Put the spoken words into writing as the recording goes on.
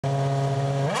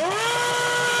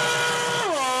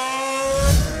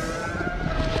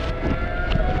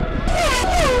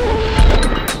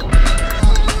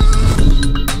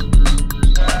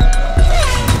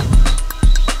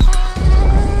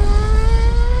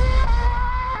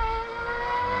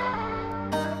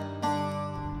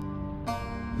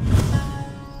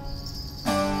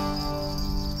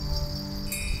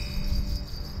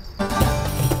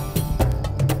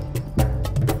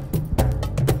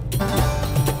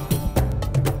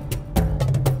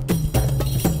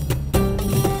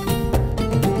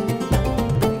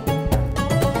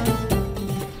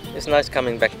nice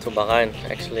coming back to Bahrain.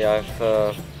 Actually,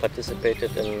 I've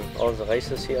participated in all the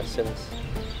races here since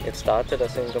it started, I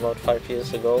think about 5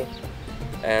 years ago.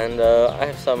 And I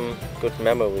have some good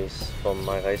memories from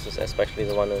my races, especially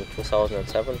the one in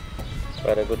 2007. We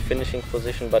had a good finishing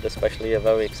position, but especially a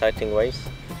very exciting race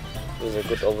with a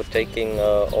good overtaking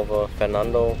over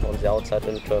Fernando on the outside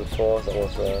in turn 4. That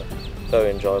was very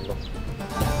enjoyable.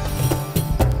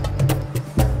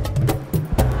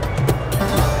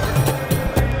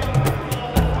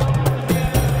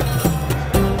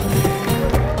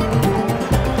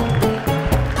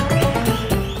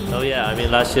 I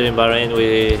mean, last year in Bahrain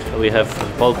we have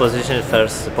pole position,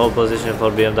 first pole position for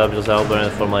BMW Sauber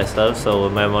and for myself, so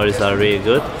memories are really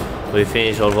good. We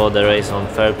finished although the race on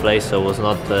third place, so it was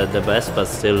not the best, but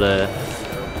still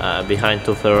behind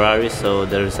 2 Ferraris, so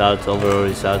the overall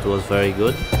result was very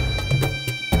good.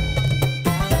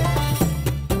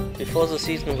 Before the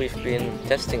season we've been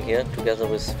testing here together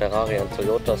with Ferrari and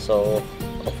Toyota, so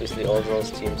obviously all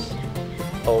those teams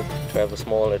hope to have a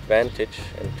small advantage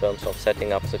in terms of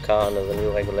setting up the car under the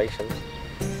new regulations.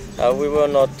 We were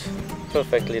not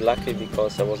perfectly lucky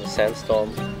because there was a sandstorm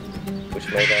which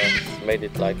made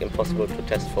it like impossible to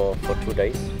test for 2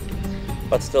 days.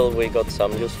 But still we got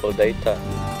some useful data.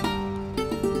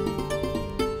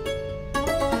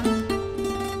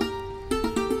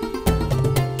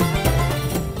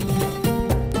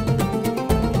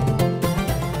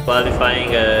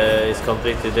 Qualifying is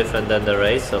completely different than the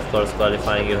race. Of course,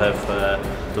 qualifying you have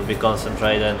to be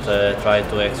concentrated and try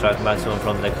to extract maximum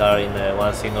from the car in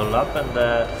one single lap, and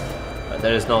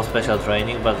there is no special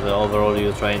training, but overall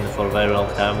you train for a very long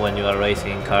time when you are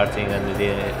racing, karting and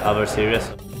the other series.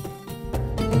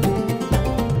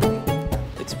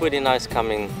 It's pretty nice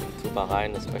coming to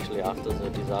Bahrain, especially after the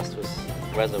disastrous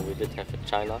weather we did have in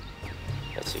China.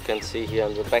 As you can see here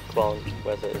in the background,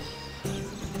 weather is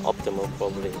optimal,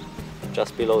 probably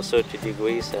just below 30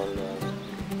 degrees, and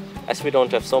as we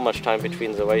don't have so much time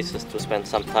between the races to spend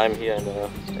some time here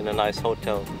in a nice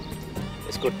hotel,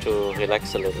 it's good to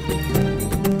relax a little bit.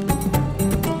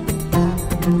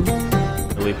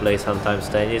 We play sometimes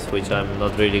tennis, which I'm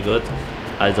not really good.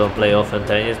 I don't play often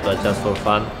tennis, but just for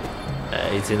fun.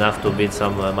 It's enough to beat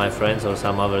some my friends or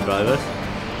some other drivers.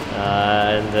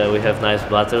 And we have nice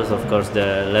battles. Of course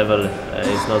the level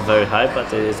is not very high,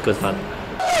 but it's good fun.